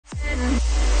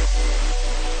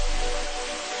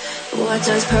What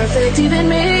does perfect even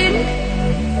mean?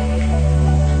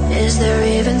 Is there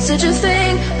even such a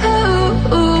thing?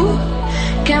 Ooh,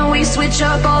 can we switch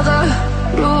up all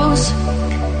the rules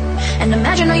and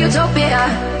imagine a utopia?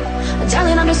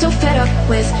 Darling, I'm just so fed up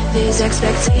with these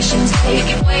expectations. They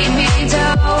can weigh me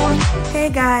down. Hey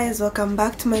guys, welcome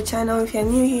back to my channel. If you're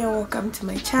new here, welcome to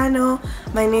my channel.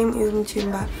 My name is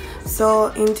Muchimba. So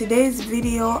in today's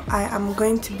video, I am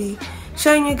going to be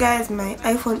showing you guys my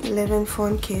iPhone 11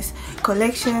 phone case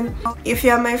collection. If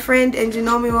you are my friend and you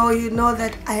know me well, you know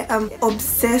that I am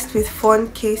obsessed with phone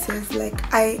cases.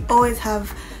 Like, I always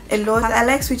have a lot. I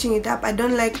like switching it up. I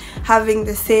don't like having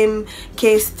the same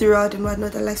case throughout and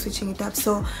whatnot. I like switching it up.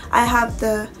 So I have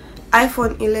the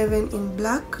iPhone 11 in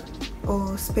black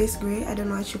or space gray, I don't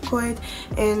know what you call it.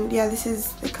 And yeah, this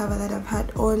is the cover that I've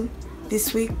had on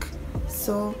this week.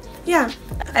 So yeah,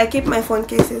 I keep my phone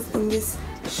cases in this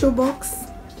shoebox.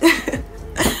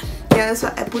 Yeah, that's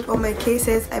what I put all my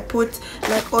cases. I put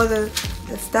like all the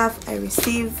stuff I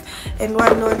receive and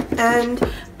whatnot.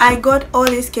 And I got all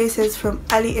these cases from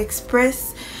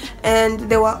AliExpress and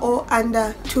they were all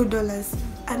under $2.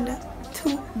 Under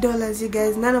 $2, you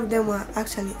guys. None of them were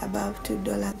actually above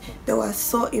 $2. They were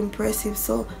so impressive.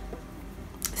 So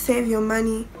save your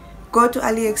money, go to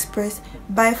AliExpress,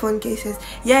 buy phone cases.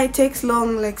 Yeah, it takes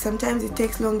long, like sometimes it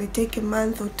takes long, they take a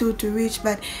month or two to reach,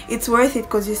 but it's worth it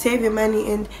because you save your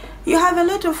money and you have a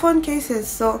lot of phone cases.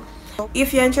 So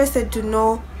if you're interested to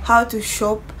know how to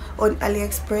shop on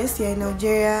AliExpress, you're in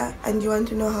Nigeria and you want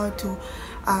to know how to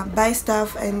buy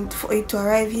stuff and for it to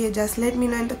arrive here, just let me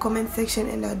know in the comment section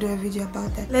and I'll do a video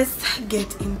about that. Let's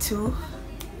get into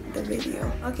the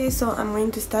video. Okay, so I'm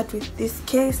going to start with this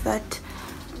case that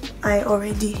I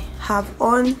already have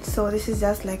on. So this is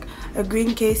just like a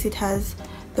green case. It has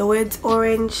the words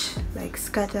orange like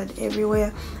scattered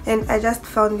everywhere, and I just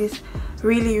found this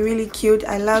really cute.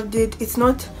 I loved it. It's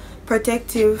not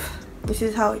protective. This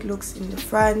is how it looks in the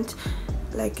front.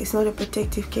 Like, it's not a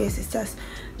protective case, it's just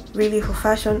really for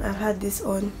fashion. I've had this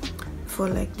on for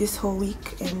like this whole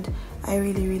week and I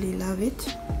really love it.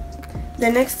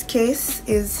 The next case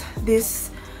is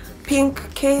this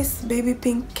pink case, baby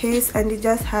pink case, and it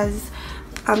just has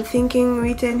I'm thinking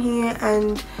written here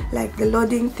and like the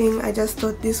loading thing. I just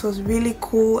thought this was really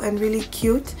cool and really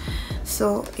cute.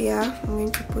 So yeah, I'm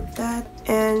going to put that,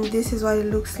 and this is what it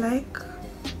looks like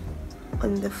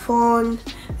on the phone.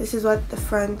 This is what the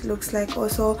front looks like.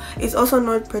 Also, it's also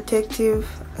not protective,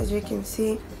 as you can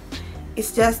see.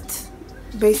 It's just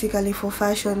basically for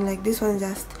fashion. Like, this one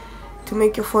just to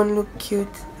make your phone look cute.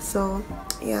 So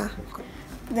yeah,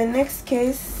 the next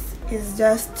case is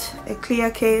just a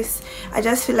clear case. I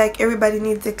just feel like everybody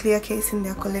needs a clear case in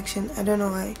their collection. I don't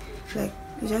know why. Like,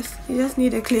 you just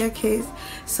need a clear case.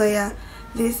 So yeah,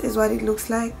 this is what it looks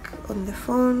like on the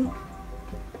phone.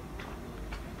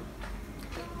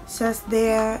 Just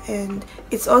there, and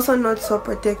it's also not so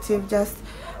protective, just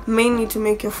mainly to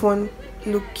make your phone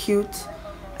look cute.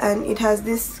 And it has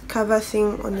this cover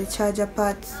thing on the charger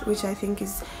part, which I think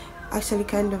is actually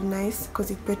kind of nice because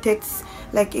it protects,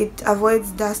 like, it avoids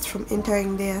dust from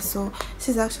entering there. So this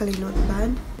is actually not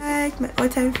bad. Like my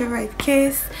all-time favorite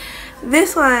case,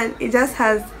 this one, it just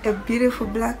has a beautiful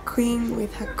black queen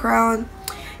with her crown,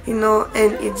 you know,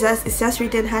 and it's just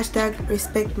written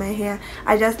 #respect my hair.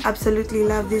 I just absolutely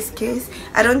love this case.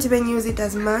 I don't even use it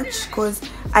as much because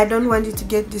I don't want it to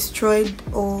get destroyed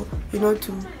or, you know,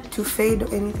 to fade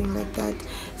or anything like that.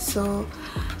 So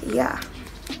yeah,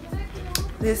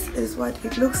 this is what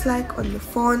it looks like on the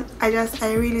phone. I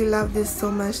really love this so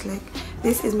much. Like,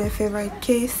 this is my favorite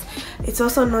case. It's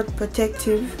also not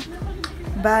protective,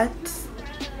 but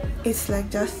it's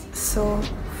like just so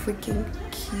freaking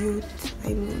cute.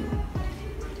 I mean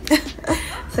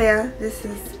so yeah, this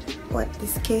is what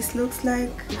this case looks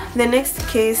like. The next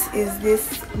case is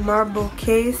this marble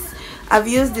case. I've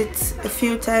used it a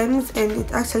few times and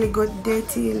it actually got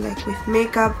dirty, like with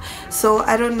makeup. So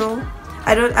I don't know,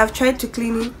 I've tried to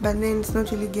clean it, but then it's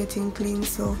not really getting clean.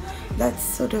 So that's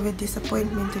sort of a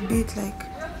disappointment a bit. Like,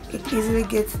 it easily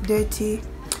gets dirty,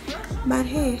 but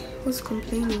hey, who's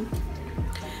complaining?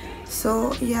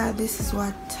 So yeah, this is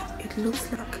what it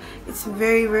looks like. It's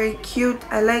very cute.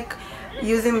 I like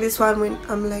using this one when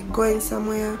I'm like going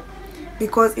somewhere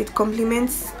because it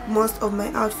complements most of my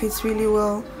outfits really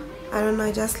well. I don't know,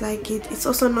 I just like it. It's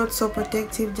also not so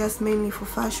protective, just mainly for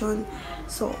fashion.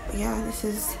 So yeah, this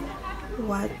is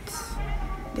what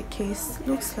the case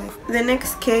looks like. The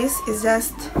next case is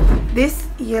just this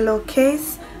yellow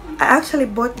case. I actually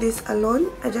bought this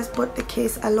alone. I just bought the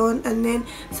case alone, and then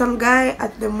some guy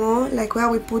at the mall, like where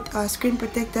we put our screen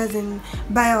protectors and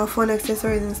buy our phone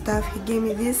accessories and stuff, he gave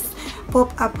me this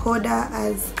pop-up holder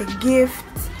as a gift.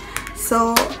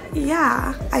 So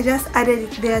yeah, I just added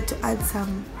it there to add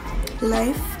some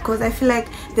life, because I feel like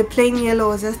the plain yellow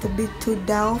was just a bit too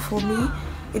dull for me.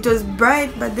 It was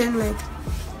bright, but then, like,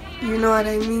 you know what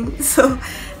I mean. So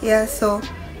yeah, so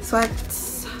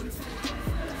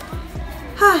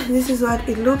this is what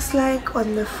it looks like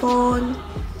on the phone.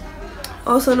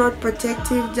 Also not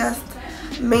protective, just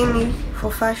mainly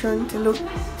for fashion, to look,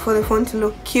 for the phone to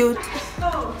look cute.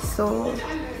 So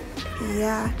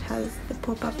yeah, it has the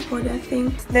pop-up holder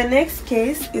thing. The next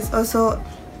case is also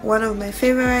one of my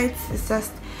favorites. It's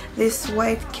just this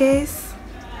white case.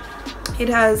 It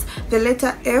has the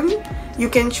letter M. You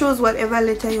can choose whatever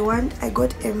letter you want. I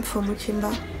got M for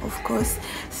Muchimba, of course.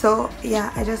 So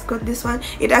yeah, I just got this one.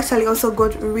 It actually also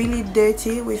got really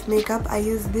dirty with makeup. I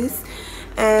used this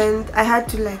and I had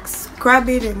to like scrub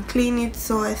it and clean it,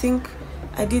 so I think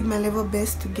I did my level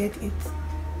best to get it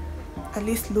at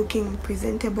least looking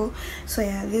presentable. So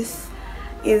yeah, this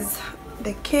is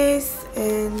the case,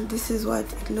 and this is what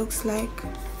it looks like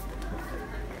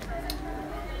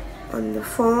on the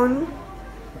phone.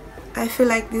 I feel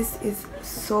like this is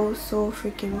so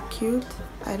freaking cute.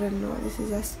 I don't know, this is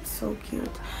just so cute.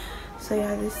 So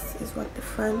yeah, this is what the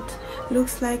front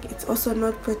looks like. It's also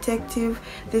not protective.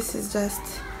 This is just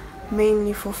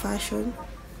mainly for fashion.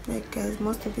 Like guys,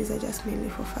 most of these are just mainly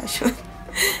for fashion.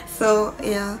 So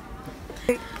yeah,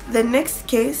 the next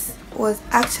case was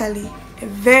actually a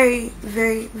very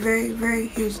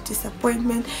huge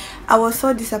disappointment. I was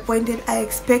so disappointed. I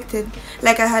expected,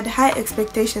 like, I had high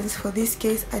expectations for this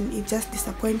case, and it just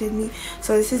disappointed me.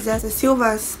 So this is just a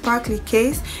silver sparkly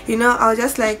case. You know, I was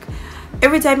just like,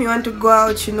 every time you want to go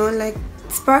out, you know, like,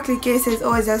 sparkly cases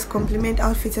always just compliment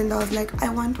outfits, and I was like, I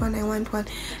want one,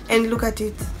 and look at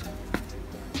it.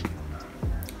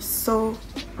 So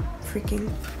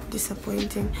freaking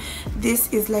disappointing.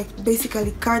 This is like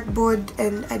basically cardboard,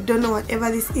 and I don't know whatever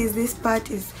this is. This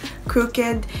part is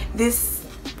crooked. This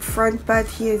front part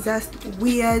here is just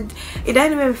weird. It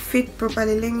doesn't even fit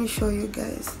properly. Let me show you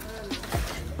guys.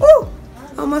 Oh,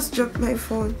 almost dropped my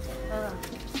phone.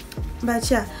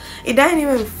 But yeah, it doesn't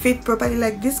even fit properly.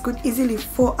 Like, this could easily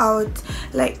fall out.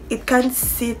 Like, it can't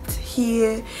sit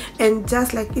here, and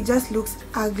just like, it just looks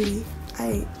ugly.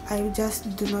 I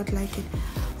just do not like it.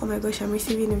 Oh my gosh, I'm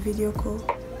receiving a video call.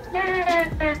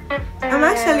 I'm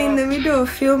actually in the middle of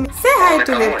filming. Say hi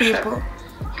to the people.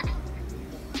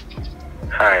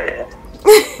 Hi.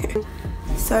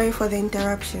 Sorry for the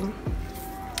interruption.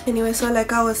 Anyway, so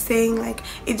like I was saying, like,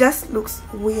 it just looks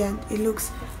weird. It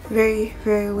looks very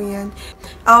weird.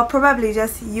 I'll probably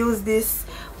just use this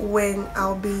when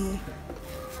I'll be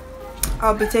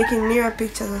taking mirror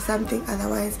pictures or something.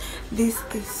 Otherwise, this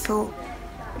is so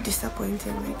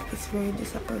disappointing. Like, it's very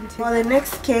disappointing. Well, the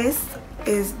next case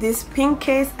is this pink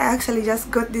case. I actually just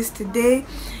got this today.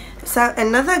 So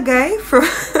another guy from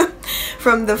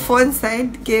the phone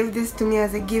side gave this to me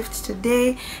as a gift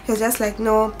today. He was just like,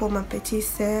 no, pour ma petite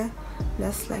sœur,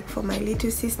 that's like for my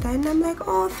little sister. And I'm like,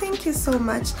 oh, thank you so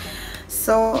much.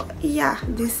 So yeah,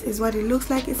 this is what it looks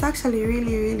like. It's actually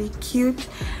really cute.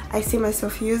 I see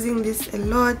myself using this a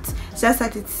lot. Just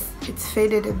that it's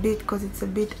faded a bit because it's a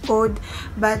bit old,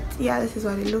 but yeah, this is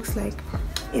what it looks like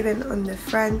even on the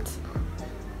front.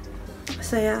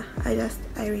 So yeah,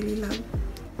 I really love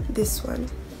this one.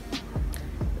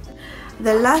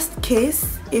 The last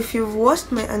case, if you've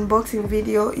watched my unboxing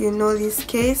video, you know this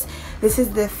case. This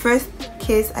is the first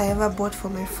case I ever bought for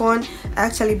my phone. I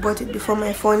actually bought it before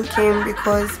my phone came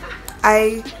because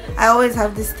I always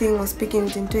have this thing of speaking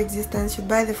it into existence. You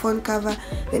buy the phone cover,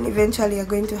 then eventually you're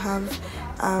going to have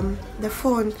the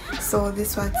phone. So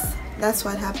that's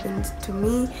what happened to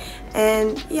me.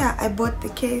 And yeah, I bought the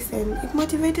case and it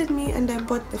motivated me, and I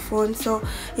bought the phone. So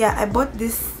yeah, I bought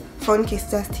this phone case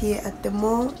just here at the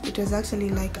mall. It was actually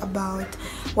like about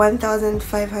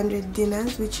 1,500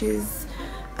 dinars, which is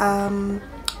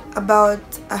about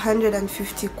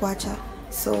 150 kwacha.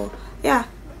 So yeah,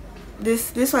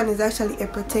 this one is actually a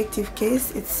protective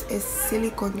case. It's a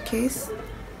silicone case,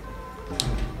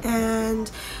 and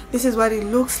this is what it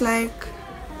looks like.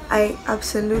 I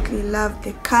absolutely love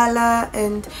the color,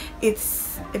 and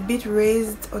it's a bit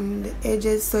raised on the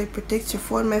edges, so it protects your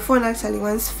phone. My phone actually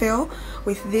once fell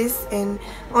with this, and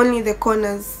only the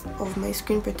corners of my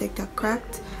screen protector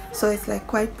cracked, so it's like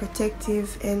quite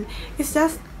protective, and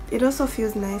it also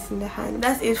feels nice in the hand.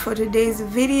 That's it for today's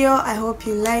video. I hope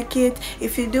you like it.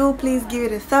 If you do, please give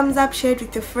it a thumbs up, share it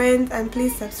with your friends, and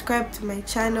please subscribe to my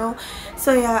channel.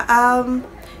 So yeah,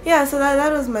 yeah, so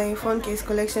that was my phone case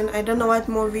collection. I don't know what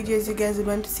more videos you guys would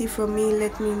want to see from me.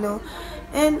 Let me know.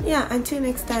 And yeah, until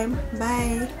next time,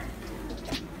 bye.